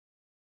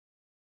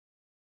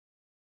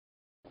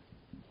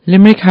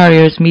Limerick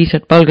Harriers meet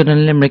at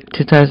Bulgaden, Limerick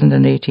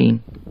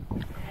 2018.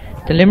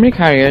 The Limerick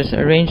Harriers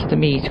arranged the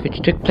meet, which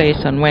took place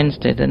on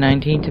Wednesday the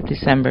 19th of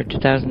December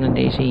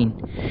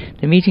 2018.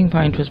 The meeting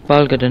point was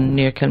Bulgaden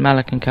near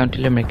Kilmallock in County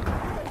Limerick.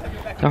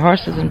 The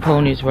horses and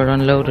ponies were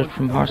unloaded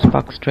from horse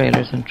box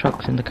trailers and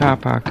trucks in the car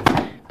park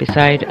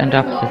beside and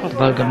opposite the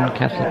Bulgaden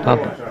Castle pub.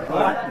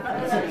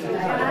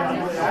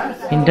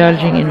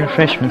 Indulging in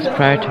refreshments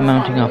prior to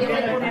mounting up.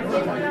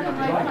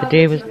 The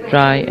day was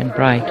dry and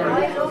bright.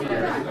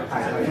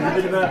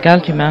 The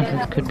Galtee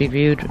Mountains could be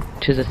viewed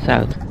to the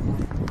south.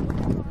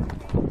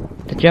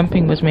 The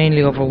jumping was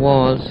mainly over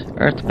walls,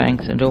 earth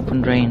banks and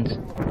open drains.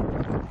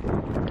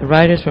 The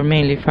riders were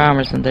mainly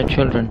farmers and their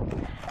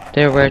children.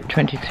 There were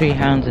 23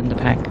 hounds in the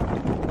pack.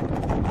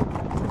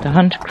 The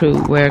hunt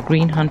crew wear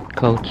green hunt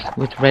coats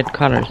with red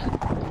collars.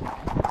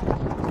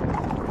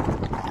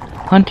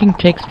 Hunting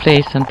takes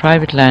place on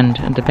private land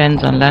and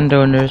depends on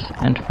landowners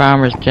and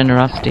farmers'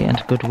 generosity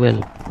and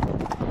goodwill.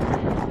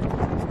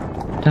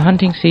 The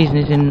hunting season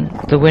is in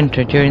the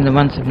winter during the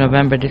months of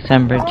November,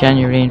 December,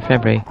 January and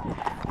February,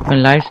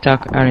 when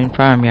livestock are in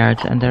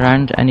farmyards and there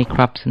aren't any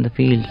crops in the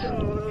fields.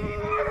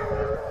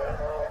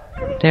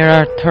 There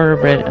are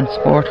thoroughbred and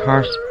sport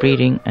horse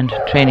breeding and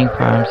training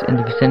farms in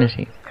the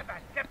vicinity.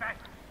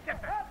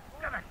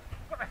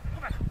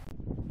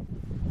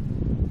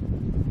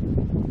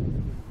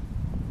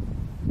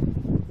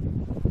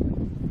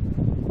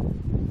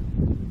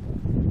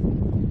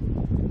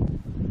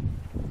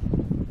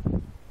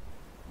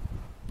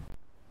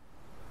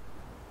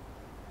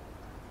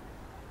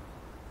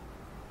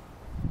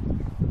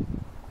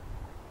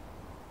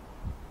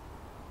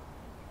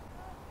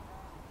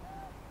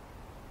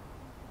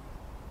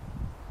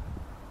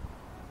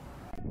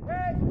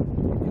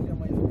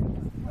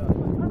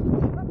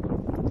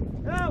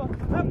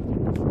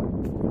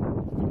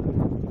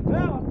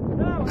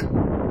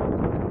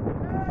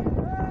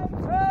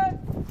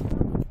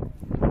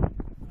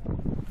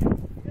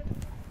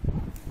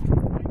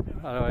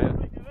 How are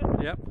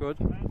you? Yep, good.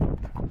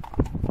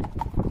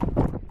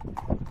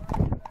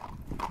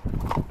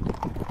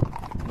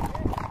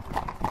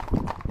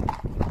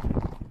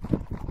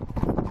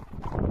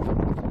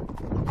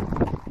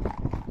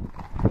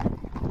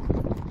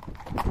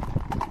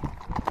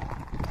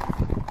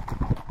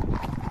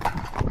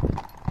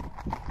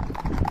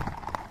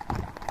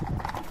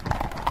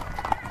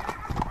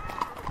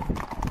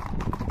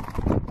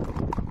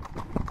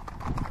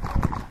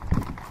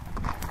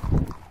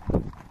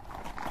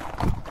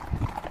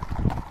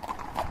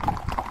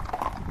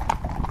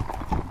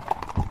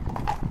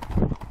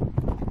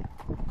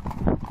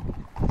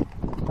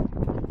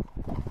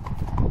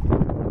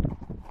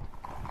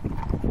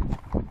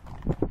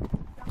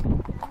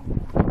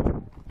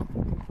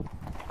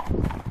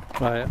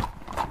 Right.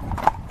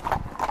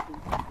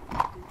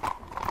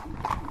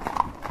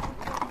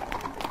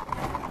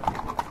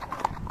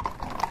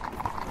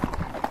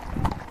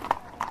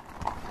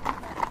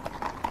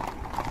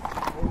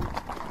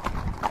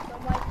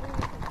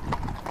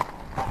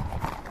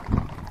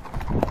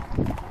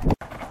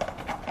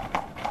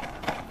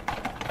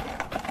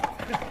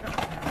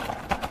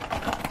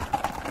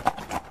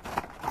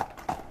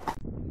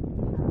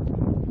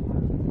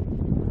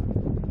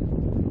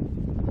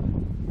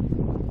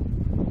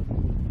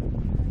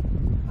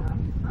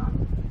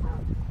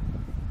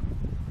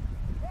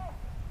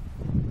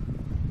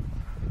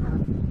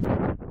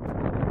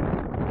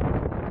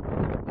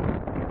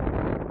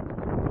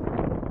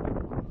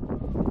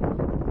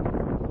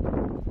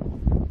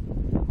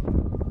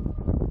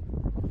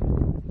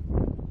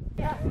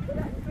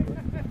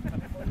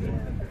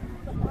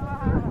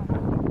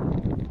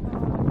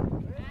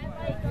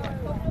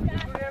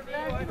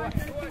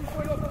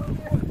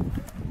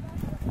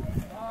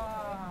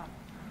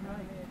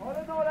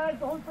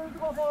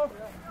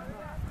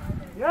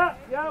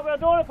 Ja, we're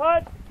doing it,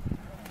 Pat.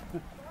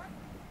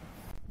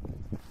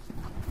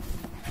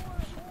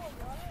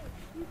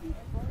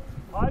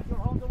 Pat, you're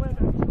on the way back.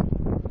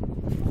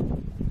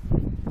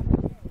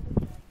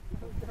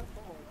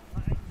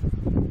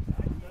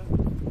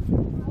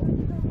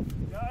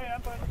 Ja,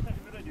 but that's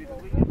a good idea.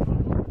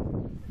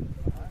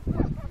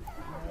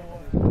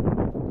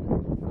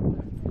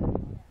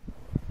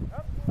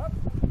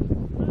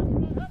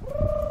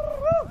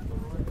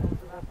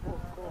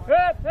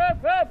 Hip, hip,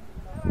 hip.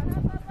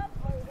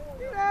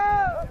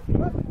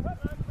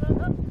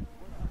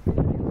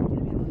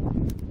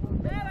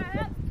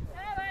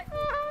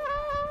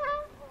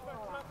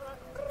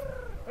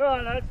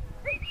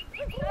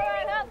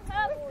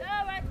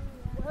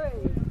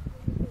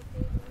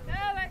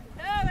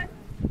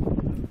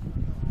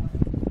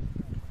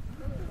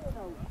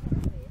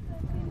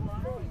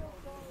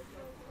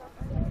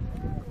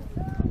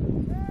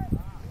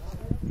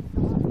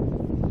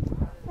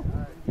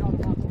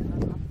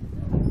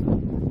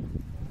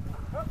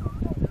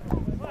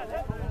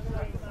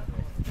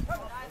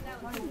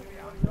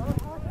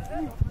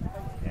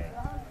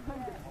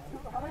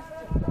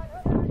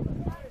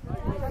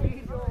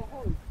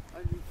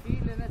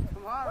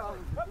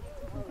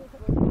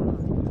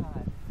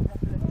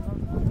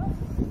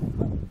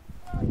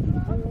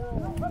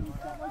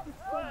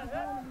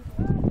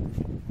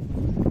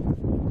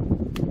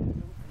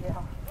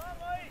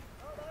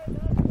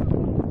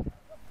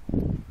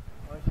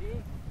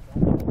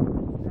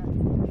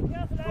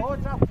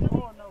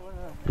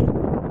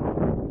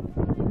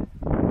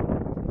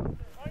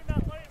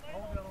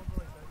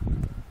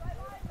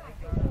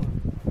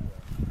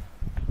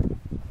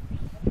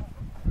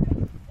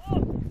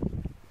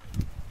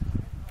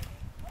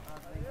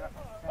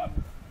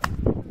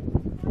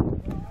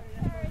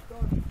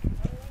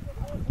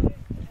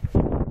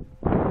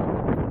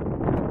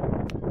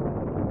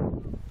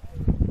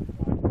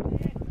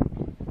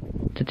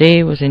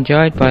 day was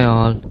enjoyed by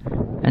all,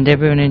 and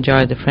everyone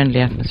enjoyed the friendly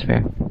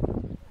atmosphere.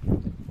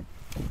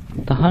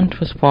 The hunt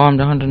was formed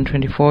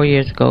 124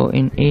 years ago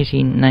in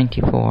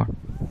 1894.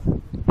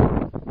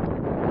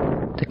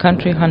 The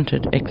country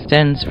hunted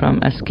extends from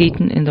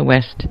Askeaton in the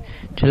west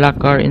to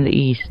Lochgar in the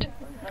east,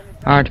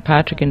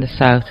 Ardpatrick in the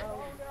south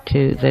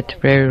to the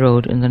Tipperary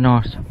Road in the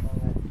north.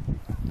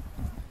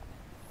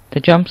 The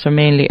jumps are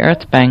mainly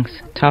earth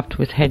banks topped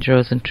with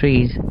hedgerows and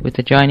trees with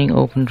adjoining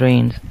open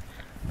drains,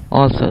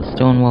 also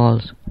stone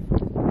walls.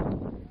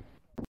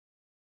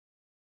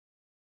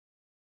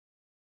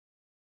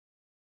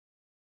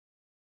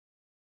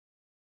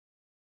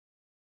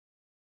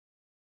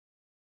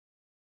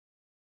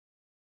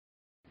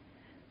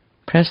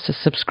 Press the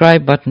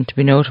subscribe button to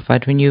be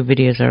notified when new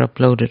videos are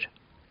uploaded.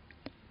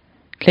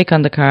 Click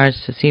on the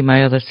cards to see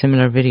my other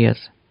similar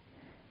videos.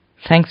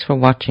 Thanks for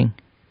watching.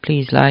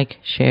 Please like,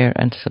 share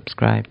and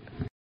subscribe.